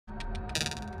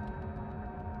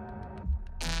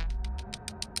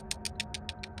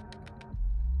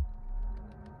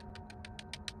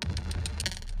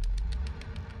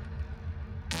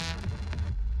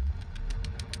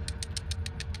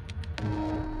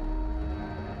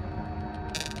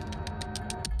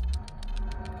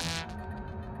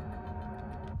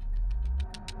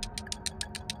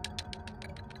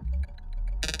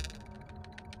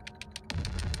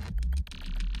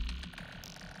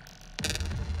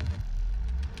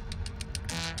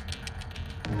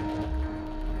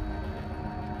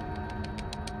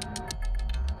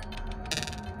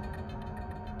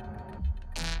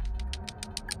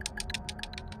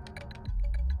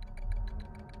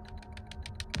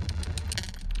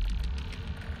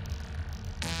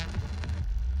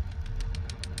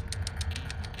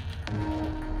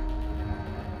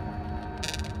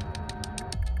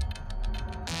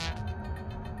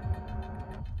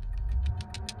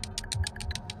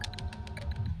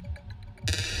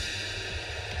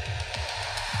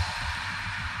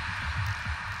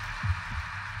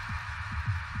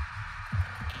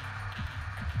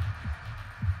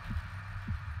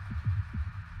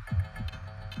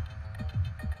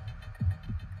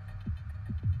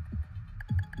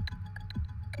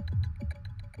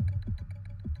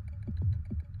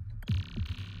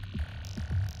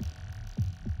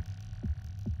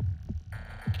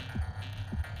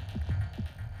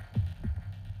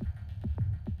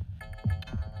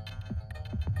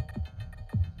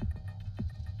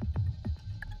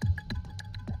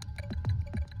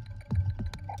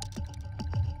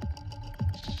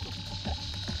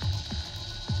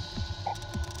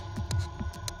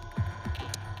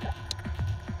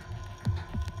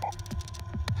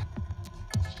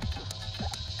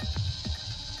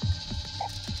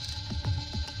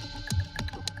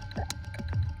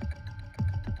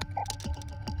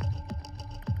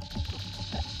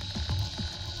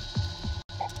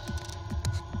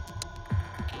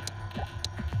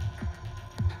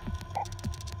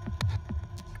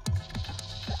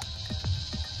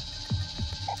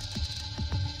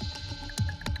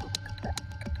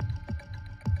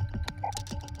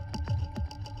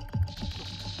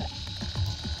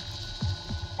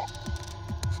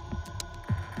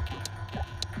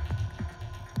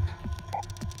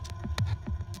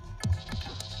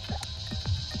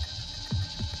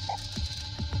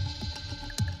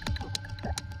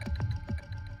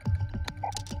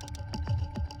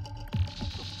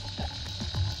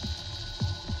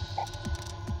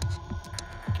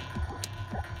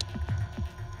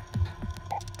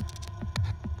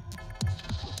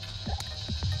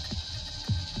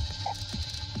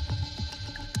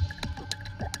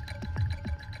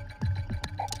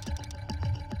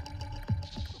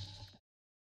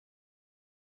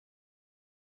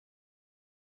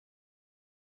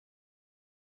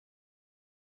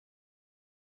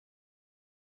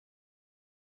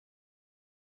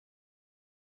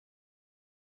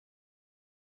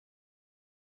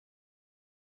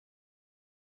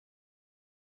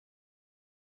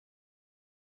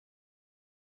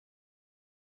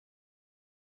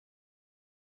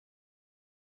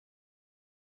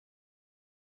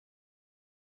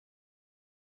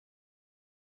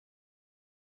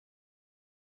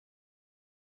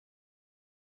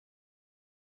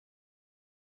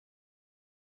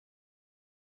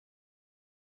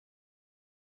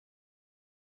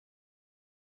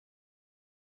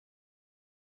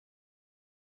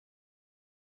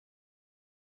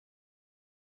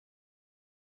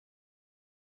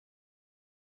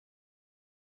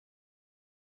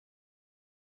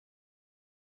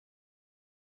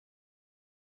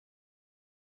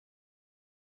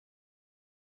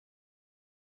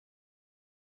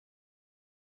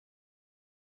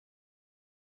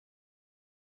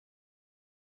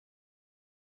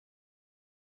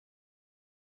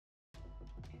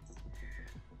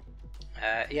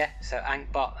Yeah, so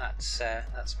Ankbot,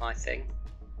 that's my thing.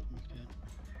 Okay.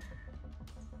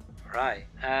 Right.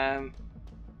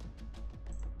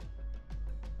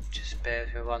 Just bear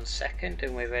with me 1 second,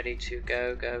 and we're ready to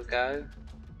go.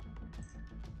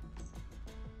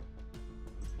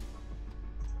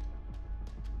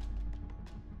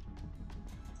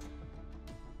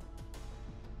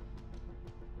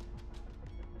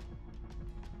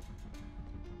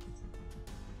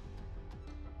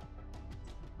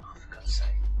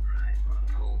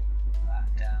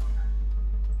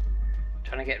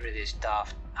 Trying to get rid of this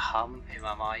daft hum in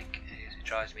my mic, it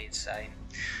drives me insane.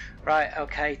 Right,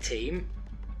 okay team.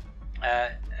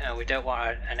 No, we don't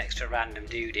want an extra random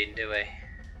dude in, do we?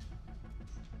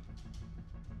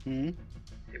 Hmm?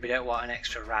 We don't want an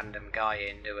extra random guy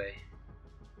in, do we?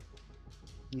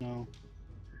 No.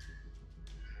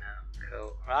 No,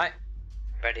 cool. Right,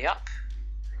 ready up,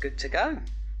 good to go.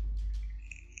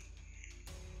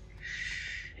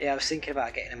 Yeah, I was thinking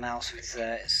about getting a mouse with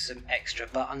some extra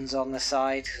buttons on the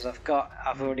side, because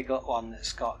I've already got one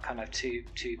that's got kind of two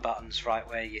buttons right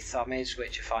where your thumb is,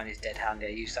 which I find is dead handy. I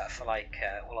use that for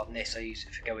well, on this I use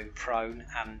it for going prone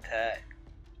and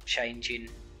changing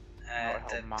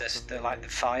the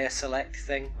fire select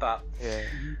thing. But Yeah.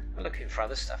 I'm looking for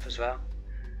other stuff as well.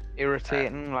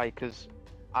 Irritating, like, because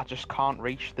I just can't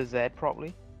reach the Z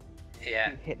properly. Yeah,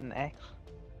 Keep hitting X.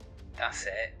 that's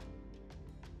it.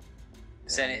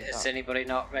 Yeah, Is anybody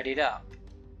not readied up?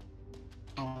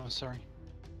 Oh, sorry.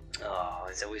 Oh,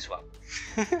 there's always one.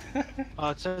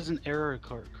 Oh, it says an error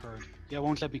occurred. Yeah, it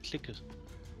won't let me click it.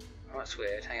 Oh, that's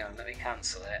weird. Hang on, let me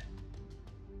cancel it.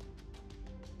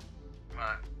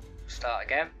 Right, start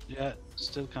again. Yeah,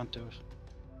 still can't do it.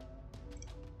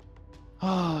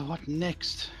 Oh, what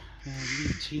next?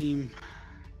 Lead team.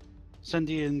 Send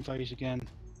the invite again.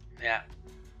 Yeah.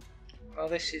 Well,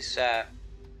 this is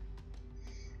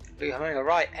having a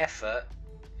right effort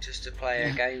just to play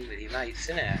a game with your mates,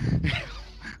 isn't it?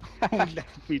 Won't let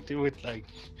me do it, like.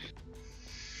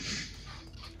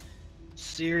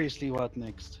 Seriously, what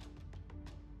next?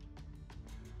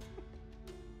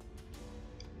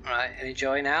 Right, any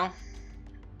joy now?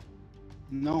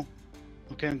 No.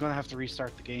 Okay, I'm gonna have to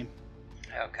restart the game.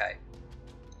 Okay.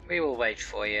 We will wait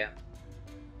for you.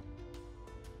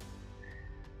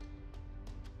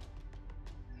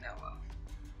 No, well.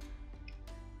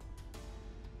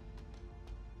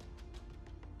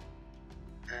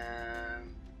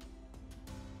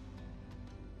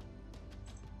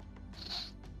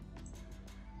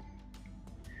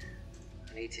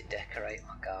 I need to decorate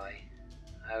my guy.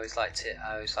 I always like to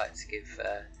give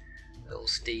little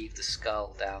Steve the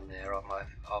Skull down there on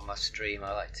my stream.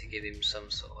 I like to give him some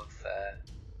sort of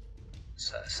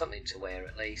something to wear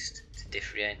at least to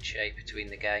differentiate between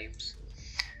the games.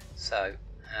 So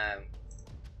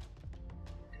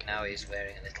now he's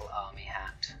wearing a little army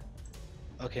hat.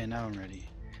 Okay, now I'm ready.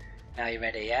 Now you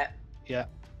ready, yeah? Yeah.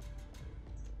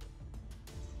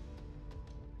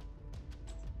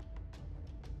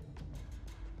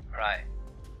 Right.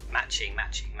 Matching.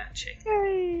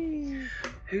 Yay!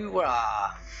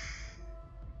 Hoorah!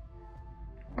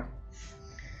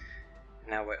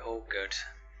 Now we're all good.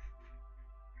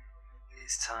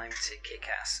 It's time to kick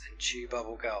ass and chew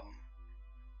bubble gum.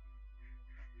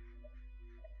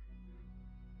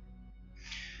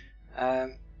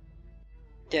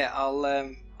 Yeah,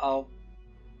 I'll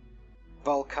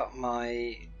bulk up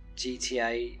my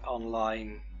GTA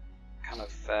Online kind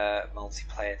of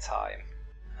multiplayer time,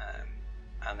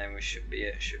 and then we should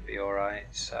be all right.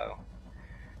 So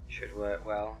should work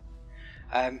well.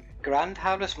 Grand,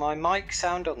 how does my mic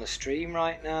sound on the stream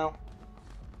right now?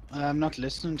 I'm not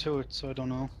listening to it, so I don't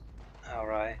know. All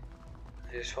right.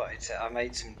 I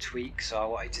made some tweaks, so I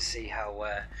wanted to see how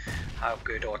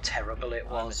good or terrible it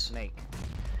was. I'm a snake.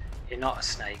 You're not a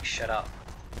snake. Shut up.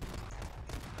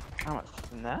 I'm a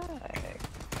snake.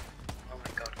 Oh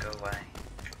my god, go away.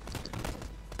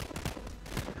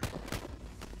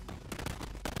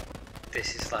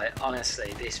 This is like,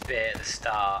 honestly, this bit at the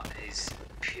start is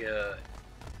pure,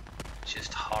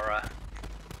 just horror.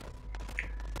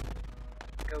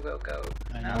 Go.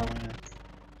 I No. know.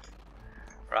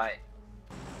 Right.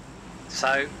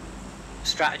 So,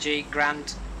 strategy,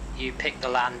 Grant, you pick the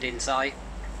landing site,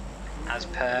 as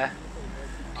per.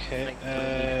 Okay,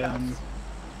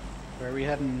 where are we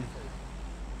heading?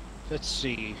 Let's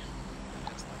see.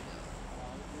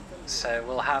 So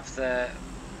we'll have the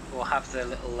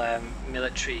little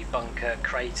military bunker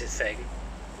crater thing.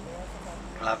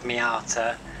 We'll have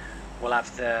Miata. We'll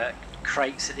have the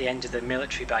crates at the end of the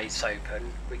military base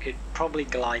open. We could probably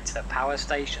glide to the power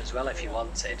station as well if you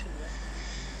wanted.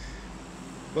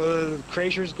 Well, the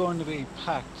crater's going to be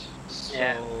packed, so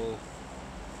Yeah.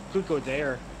 could go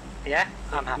there. Yeah,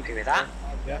 I'm happy with that.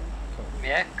 Yeah, cool.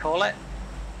 Yeah, call it.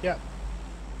 Yeah.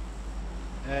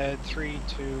 3,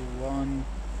 2, 1,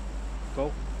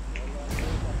 go.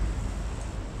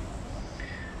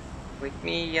 Wake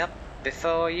me up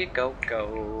before you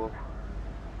go.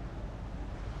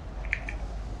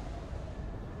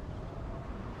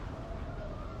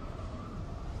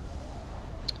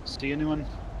 See anyone?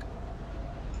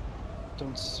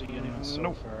 Don't see anyone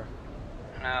so far.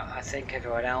 No, I think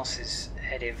everyone else is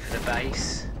heading for the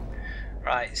base.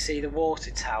 Right, see the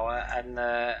water tower and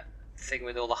the thing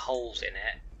with all the holes in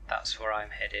it? That's where I'm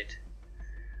headed.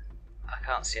 I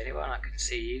can't see anyone, I can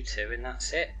see you two and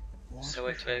that's it. Water So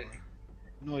if tower.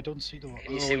 No, I don't see the.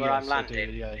 Can you see where I'm yes, I do.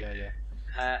 landing? Yeah.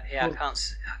 Yeah, Well-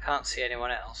 I can't see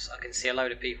anyone else. I can see a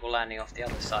load of people landing off the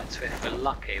other side. So if we're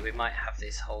lucky, we might have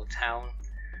this whole town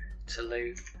to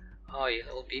loot. Oh, you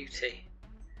little beauty!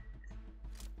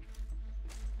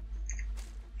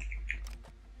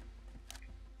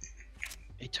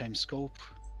 8x scope.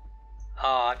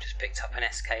 Oh, I've just picked up an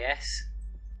SKS.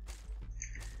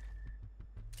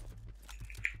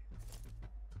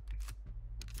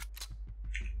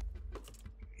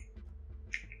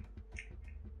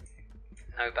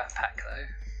 No backpack though.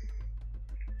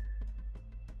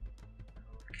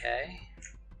 Okay.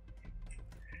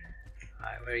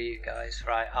 Right, where are you guys?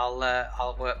 Right,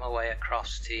 I'll work my way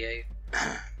across to you,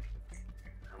 and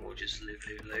we'll just loot.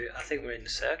 I think we're in the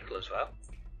circle as well.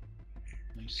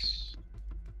 Nice.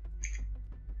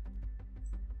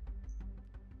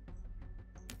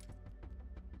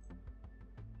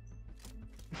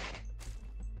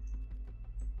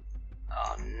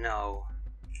 Oh no.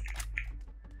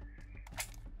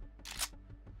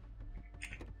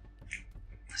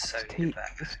 So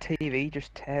This TV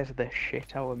just tears the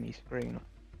shit out of me screen.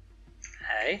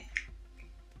 Hey?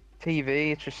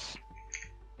 TV, it's just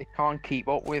it can't keep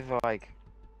up with, like,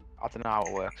 I don't know how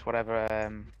it works. Whatever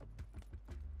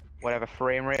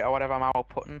frame rate or whatever I'm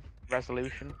outputting,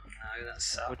 resolution, No, that it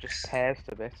sucks. just tears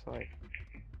to bits. Like,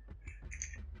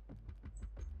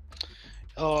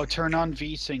 Oh, turn on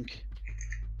VSync.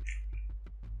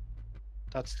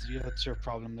 That's your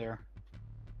problem there.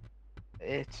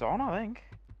 it's on, I think.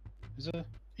 Is it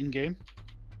in game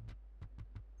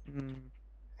Mm,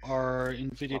 or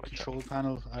NVIDIA Let me check. control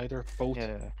panel? Either, both.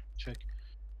 yeah. Check.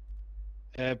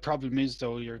 Problem is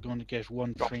though, you're going to get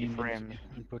one Drops your frame frames.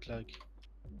 input lag.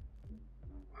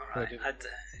 Alright,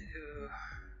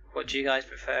 what do you guys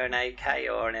prefer, an AK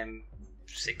or an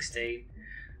M16?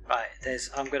 Right,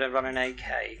 I'm going to run an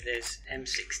AK. There's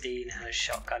M16 and a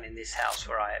shotgun in this house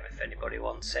where I am if anybody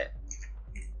wants it.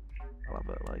 I love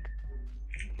it. Like,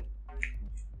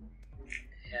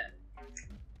 Yeah.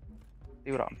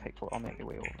 see what I can pick, but I'll make your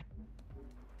way over.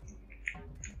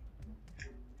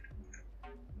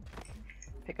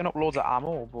 Picking up loads of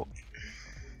ammo, but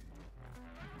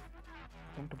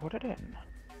time to put it in.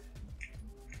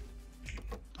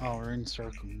 Oh, we're in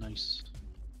circle. Nice.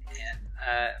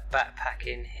 Backpack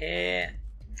in here.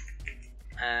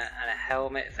 And a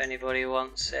helmet if anybody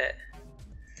wants it.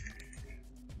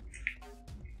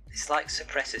 It's like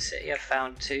Suppressor City. I've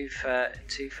found two for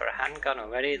a handgun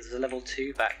already. There's a level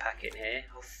 2 backpack in here.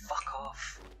 Oh, fuck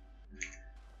off.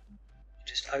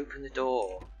 Just open the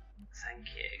door. Thank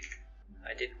you.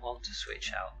 I didn't want to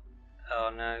switch out. Oh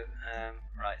no.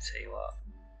 Right, tell you what.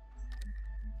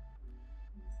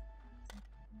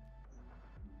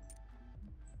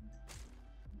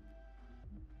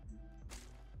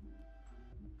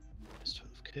 It's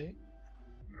 12k.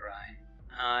 Right.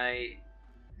 I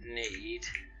need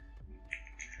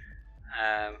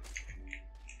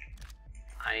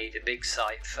a big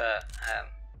sight for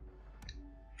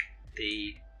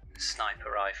the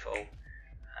sniper rifle,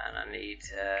 and I need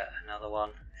another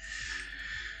one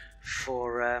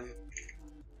for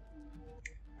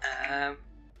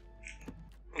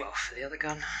for the other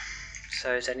gun.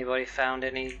 So has anybody found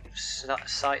any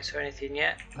sights or anything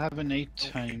yet? I have an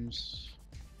 8x.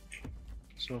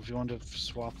 So if you want to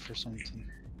swap for something.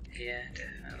 Yeah,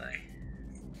 definitely.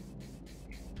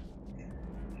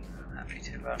 Happy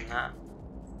to run that.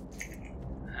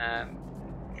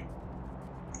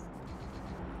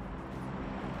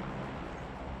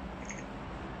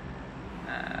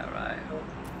 Right.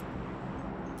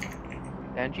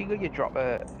 And you drop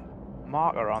a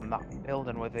marker on that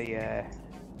building with the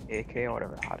AK or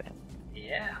whatever it had in.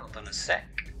 Yeah, hold on a sec.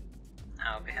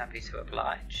 I'll be happy to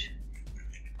oblige.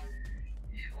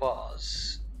 It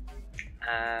was.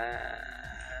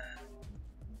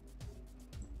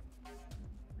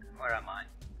 Where am I?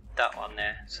 That one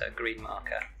there, so green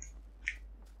marker.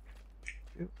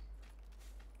 Yep.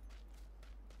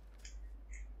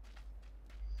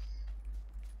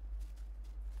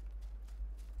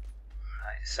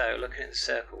 So looking at the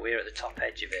circle, we're at the top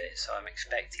edge of it, so I'm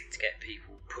expecting to get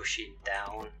people pushing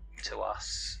down to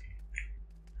us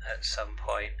at some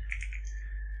point.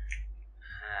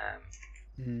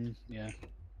 Yeah.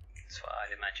 That's what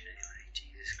I'd imagine anyway.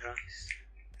 Jesus Christ.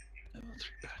 Level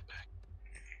 3 backpack.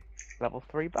 Level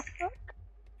 3 backpack?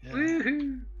 Yeah.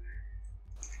 Woohoo!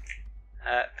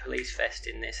 Police vest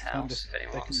in this Found house, a if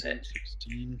anyone wants second it.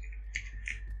 16.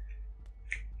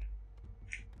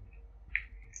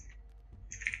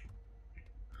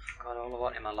 God, all I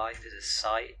want in my life is a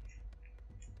sight.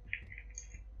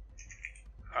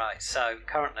 Right, so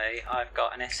currently I've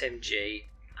got an SMG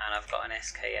and I've got an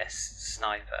SKS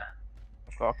sniper.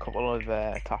 I've got a couple of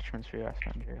attachments for your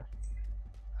SMG.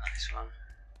 Nice one.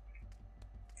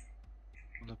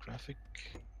 Holographic.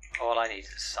 All I need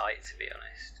is a sight, to be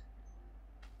honest.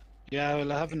 Yeah,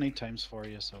 well, I have an 8x for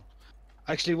you, so.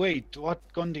 Actually, wait, what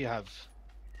gun do you have?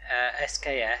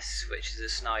 SKS, which is a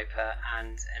sniper,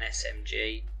 and an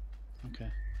SMG.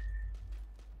 Okay.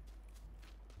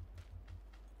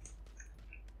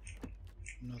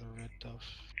 Another red dot.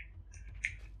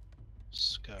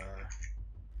 Scar.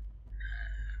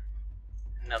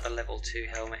 Another level 2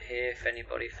 helmet here, if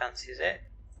anybody fancies it.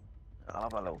 I'll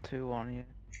have a level 2 on you.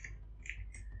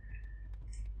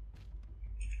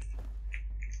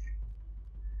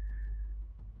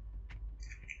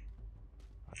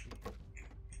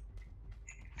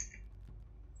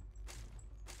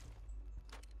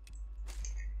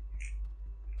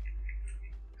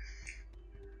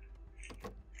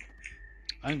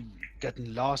 I'm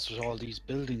getting lost with all these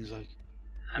buildings, like.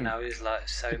 I know, there's like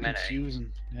so Bit many.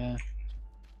 confusing, yeah.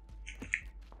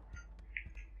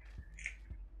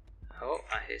 Oh,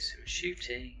 I hear some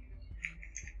shooting.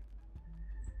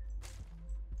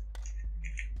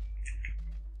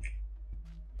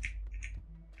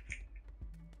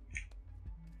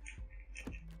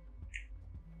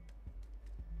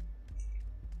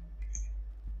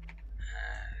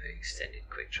 Extended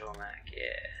quick draw mag,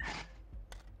 yeah.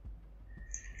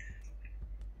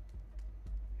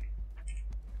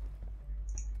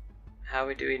 How are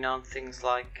we doing on things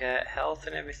like health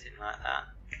and everything like that?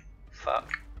 Fuck.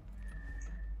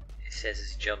 It says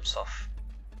as he jumps off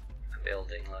a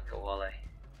building like a wally.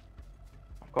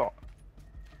 I've got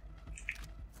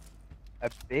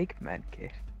a big med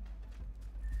kit.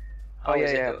 Oh,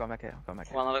 is it yeah, got I've got a med kit. I've got a med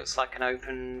kit. one that looks like an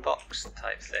open box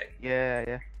type thing? Yeah,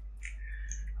 yeah.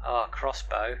 Oh,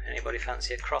 crossbow. Anybody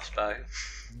fancy a crossbow?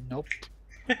 Nope.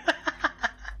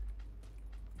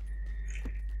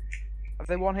 Have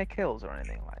they one hit kills or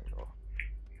anything like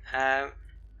that?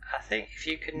 I think if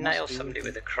you can Must nail be somebody with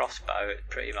with a crossbow, it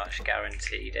pretty much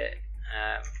guaranteed it.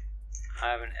 I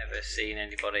haven't ever seen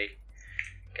anybody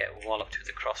get walloped with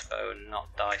a crossbow and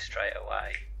not die straight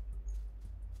away.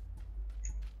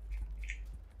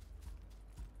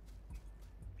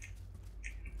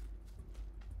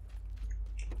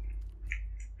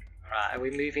 Right, are we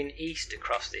moving east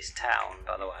across this town,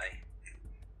 by the way?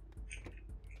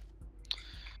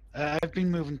 I've been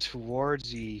moving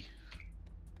towards E.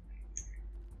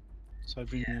 So I've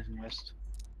been moving west.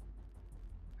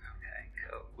 Okay,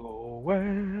 cool. Go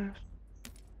west.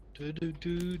 Do do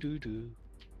do do do.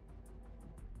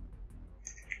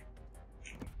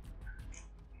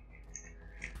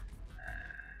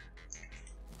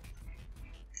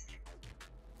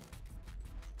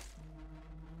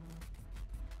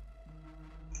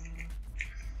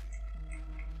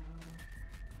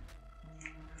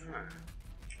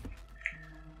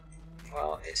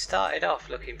 Well, it started off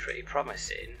looking pretty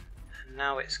promising, and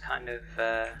now it's kind of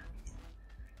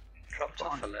dropped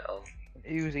off a little.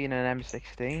 Using an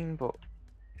M16, but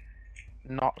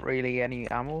not really any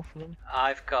ammo for them.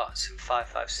 I've got some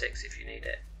 5.56 if you need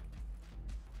it.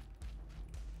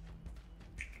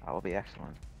 That will be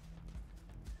excellent.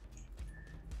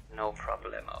 No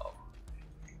problemo.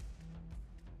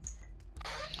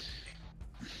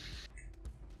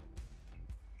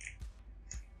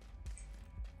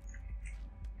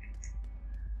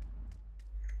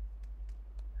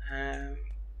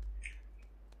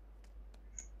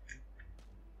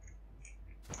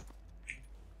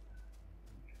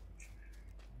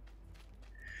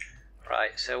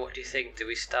 Right, so what do you think? Do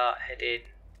we start heading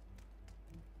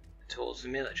towards the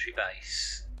military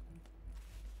base?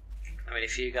 I mean,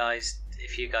 if you guys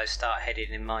start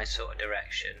heading in my sort of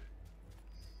direction,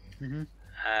 Mhm.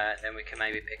 then we can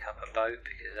maybe pick up a boat,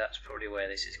 because that's probably where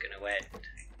this is going to end.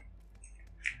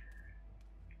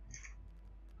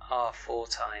 Ah, 4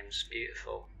 times,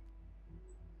 beautiful.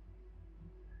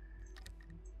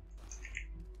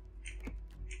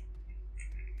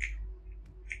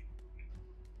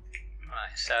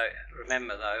 Right, so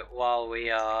remember though, while we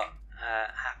are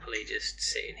happily just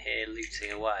sitting here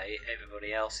looting away,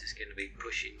 everybody else is going to be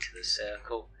pushing to the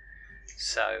circle.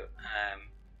 So,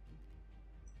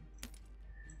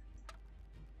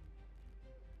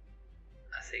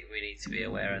 I think we need to be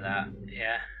aware of that,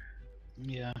 yeah?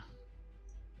 Yeah.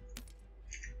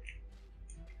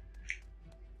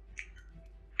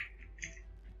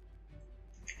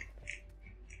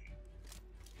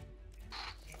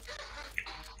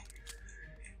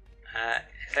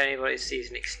 If anybody sees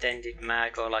an extended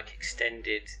mag or like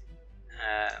extended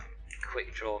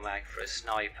quick draw mag for a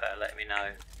sniper, let me know.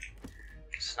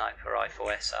 Sniper rifle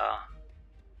SR.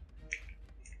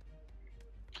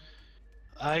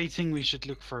 I think we should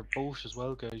look for a boat as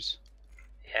well, guys.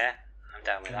 Yeah, I'm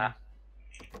down with that.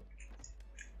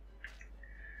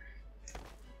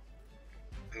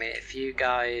 I mean, if you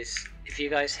guys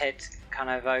head kind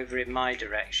of over in my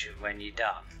direction when you're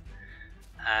done,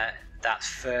 that's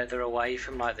further away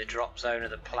from like the drop zone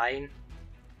of the plane,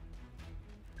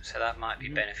 so that might be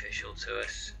beneficial to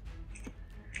us.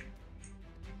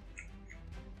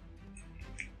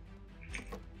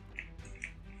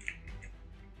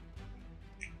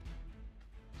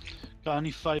 Got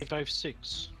any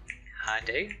 5.56? I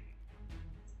do.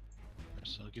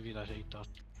 So I'll give you that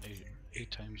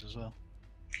 8 times as well.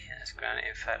 Yeah, that's grand.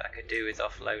 In fact, I could do with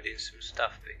offloading some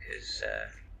stuff because here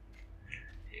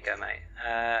you go, mate.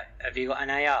 Have you got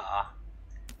an AR?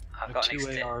 I've got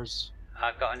 2 ARs.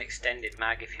 I've got an extended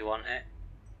mag if you want it.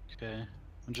 Okay,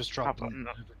 I'm just I've got dropping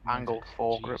an angled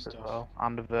foregrip as well,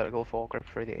 and a vertical foregrip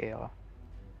through the AR.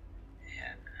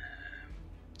 Yeah.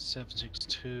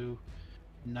 7.62,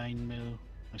 9mm.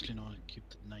 Actually, no, I'll keep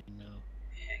the 9mm.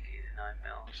 Yeah, keep the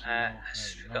 9mm.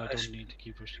 Actually, no, I don't need to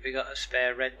keep it. Have we got a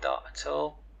spare red dot at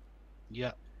all?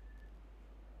 Yeah.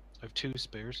 I have 2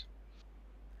 spares.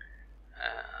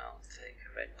 I'll take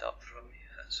a red dot from you,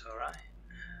 if that's alright.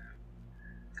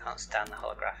 Can't stand the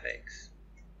holographics.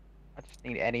 I just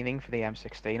need anything for the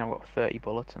M16. I've got 30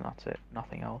 bullets and that's it.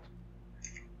 Nothing else.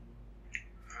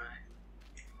 Right.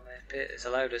 Well, there's a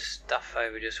load of stuff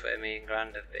over just where me and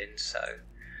Grand have been, so...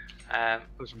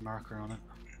 There's a marker on it.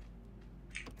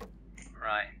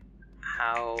 Right.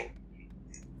 How...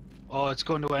 Oh, it's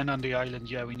going to end on the island.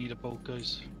 Yeah, we need a boat,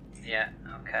 guys. Yeah,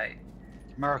 okay.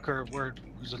 Marker,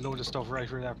 there's a load of stuff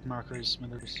right where that marker is,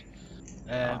 Smithers.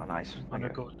 Oh, nice. I'm gonna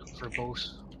go look for a boat.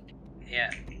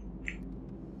 Yeah.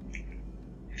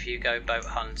 If you go boat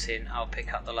hunting, I'll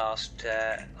pick up the last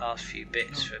few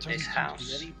bits from this house. There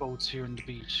doesn't seem to be any boats here on the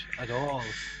beach at all.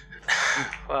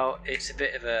 Well, it's a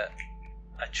bit of a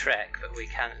trek, but we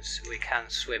can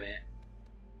swim it,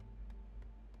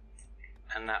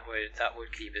 and that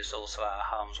would keep us also out of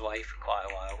harm's way for quite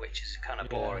a while, which is kind of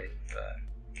boring.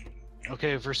 But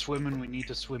okay, if we're swimming, we need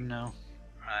to swim now.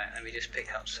 right, let me just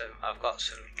pick up some. I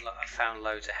found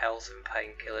loads of health and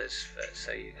painkillers,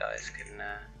 so you guys can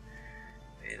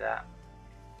do that.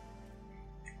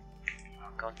 Oh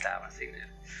god damn! I think the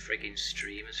frigging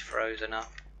stream has frozen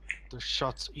up. There's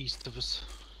shots east of us.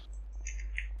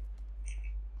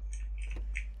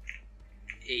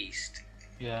 East.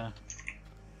 Yeah.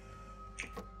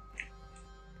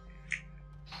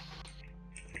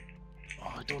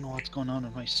 Oh, I don't know what's going on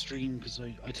in my stream because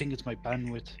I think it's my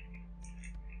bandwidth.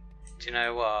 Do you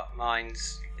know what?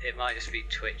 It might just be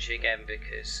Twitch again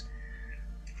because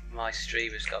my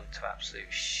stream has gone to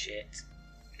absolute shit.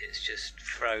 It's just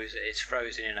frozen. It's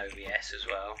frozen in OBS as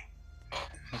well.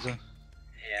 Is it?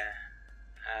 Yeah.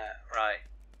 Right.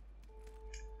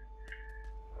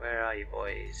 Where are you,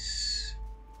 boys?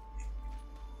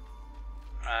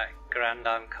 Right, Grand,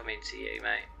 I'm coming to you,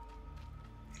 mate.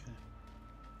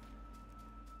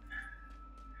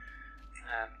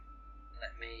 Okay.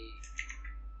 Let me.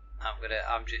 Do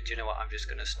you know what? I'm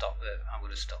gonna stop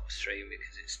the stream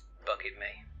because it's bugging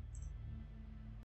me.